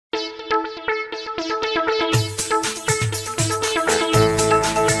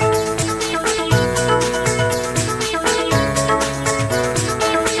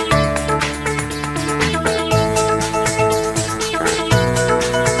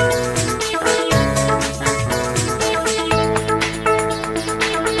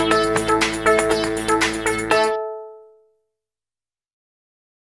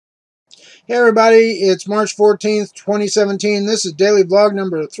Hey everybody, it's March 14th, 2017. This is daily vlog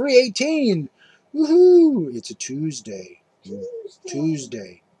number 318. Woohoo! It's a Tuesday.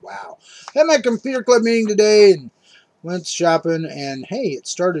 Tuesday. Wow. Had my computer club meeting today and went shopping, and hey, it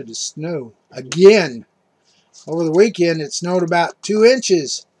started to snow again. Over the weekend, it snowed about 2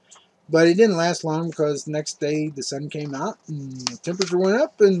 inches, but it didn't last long because the next day the sun came out and the temperature went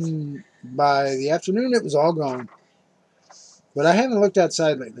up, and by the afternoon it was all gone. But I haven't looked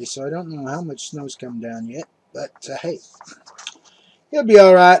outside lately, so I don't know how much snow's come down yet. But, hey, it'll be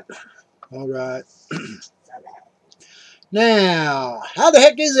all right. All right. Now, how the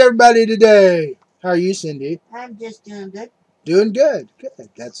heck is everybody today? How are you, Cindy? I'm just doing good. Doing good. Good.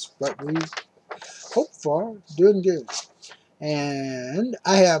 That's what we hope for. Doing good. And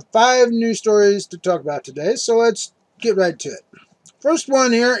I have 5 news stories to talk about today, so let's get right to it. First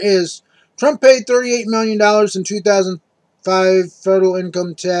one here is Trump paid $38 million in 2005 federal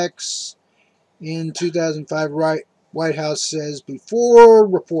income tax in 2005, White House says before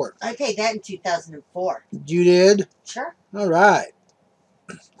report. I paid that in 2004. You did? Sure. All right.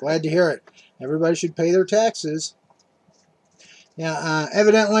 Glad to hear it. Everybody should pay their taxes. Yeah,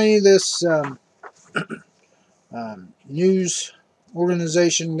 evidently this news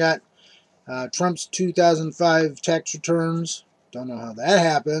organization got Trump's 2005 tax returns. Don't know how that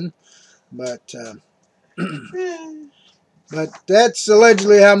happened, but but that's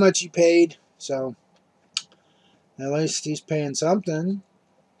allegedly how much he paid. So at least he's paying something.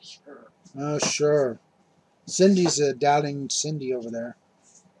 Sure. Oh, sure. Cindy's doubting Cindy over there.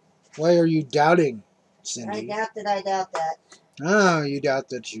 Why are you doubting Cindy? I doubt that I doubt that. Oh, you doubt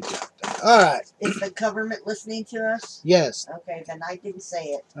that you doubt that. All right. Is the government listening to us? Yes. Okay, then I didn't say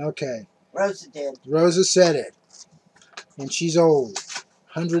it. Okay. Rosa did. Rosa said it. And she's old.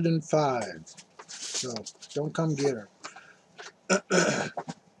 105. So, don't come get her.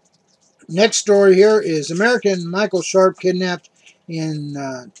 Next story here is American Michael Sharp kidnapped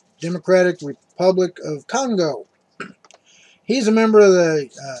in Democratic Republic of Congo. He's a member of the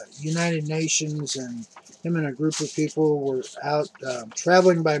United Nations, and him and a group of people were out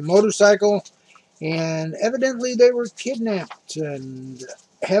traveling by motorcycle, and evidently they were kidnapped, and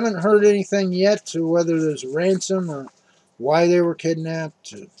haven't heard anything yet to whether there's a ransom or why they were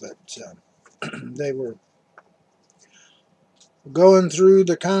kidnapped, but they were going through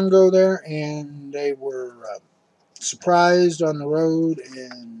the Congo there, and they were surprised on the road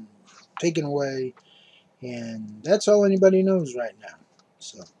and taken away. And that's all anybody knows right now.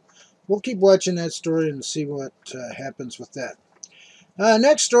 So we'll keep watching that story and see what happens with that.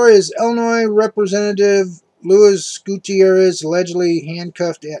 Next story is Illinois Representative Luis Gutierrez allegedly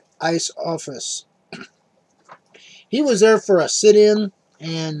handcuffed at ICE office. He was there for a sit-in,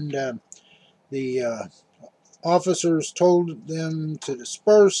 and the officers told them to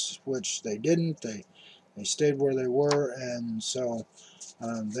disperse, which they didn't. They stayed where they were, and so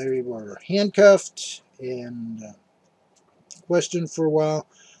they were handcuffed and questioned for a while,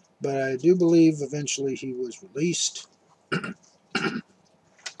 but I do believe eventually he was released.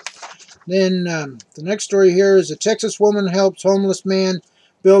 Then the next story here is a Texas woman helps homeless man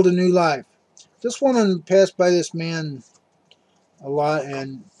build a new life. This woman passed by this man a lot,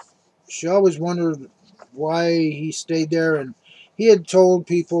 and she always wondered why he stayed there, and he had told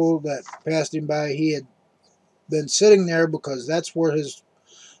people that passed him by he had been sitting there because that's where his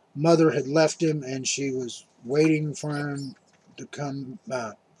mother had left him, and she was waiting for him to come,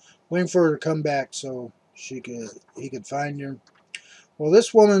 waiting for her to come back so he could find her. Well,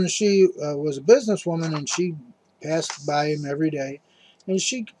 this woman, she was a businesswoman, and she passed by him every day, and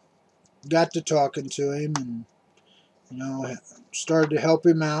she got to talking to him, and started to help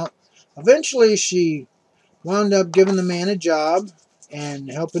him out. Eventually, she wound up giving the man a job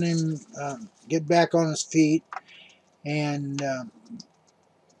and helping him get back on his feet, and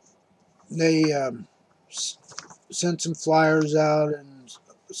they sent some flyers out and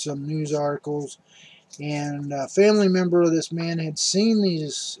some news articles, and a family member of this man had seen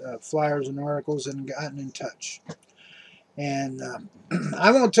these flyers and articles and gotten in touch. And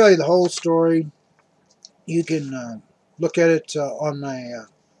I won't tell you the whole story. You can look at it on my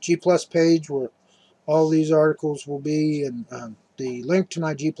G Plus page where all these articles will be, and the link to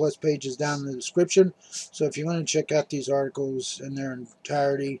my G Plus page is down in the description. So if you want to check out these articles in their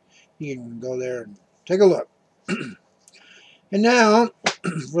entirety, you can go there and take a look. And now,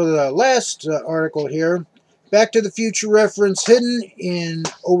 for the last article here, Back to the Future reference hidden in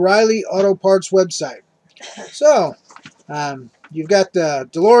O'Reilly Auto Parts website. So, you've got the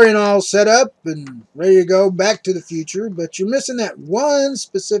DeLorean all set up and ready to go Back to the Future, but you're missing that one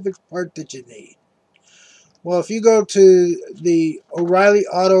specific part that you need. Well, if you go to the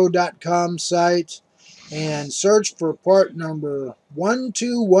O'ReillyAuto.com site and search for part number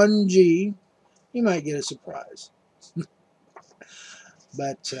 121G, you might get a surprise.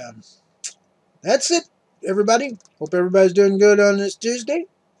 But that's it, everybody. Hope everybody's doing good on this Tuesday.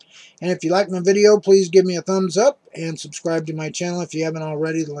 And if you like my video, please give me a thumbs up and subscribe to my channel if you haven't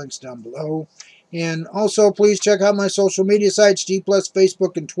already. The link's down below. And also, please check out my social media sites, G+,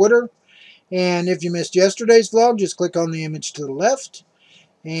 Facebook, and Twitter. And if you missed yesterday's vlog, just click on the image to the left.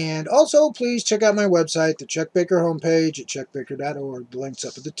 And also, please check out my website, the Chuck Baker homepage at chuckbaker.org. The link's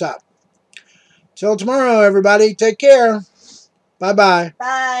up at the top. Till tomorrow, everybody. Take care. Bye-bye.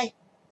 Bye.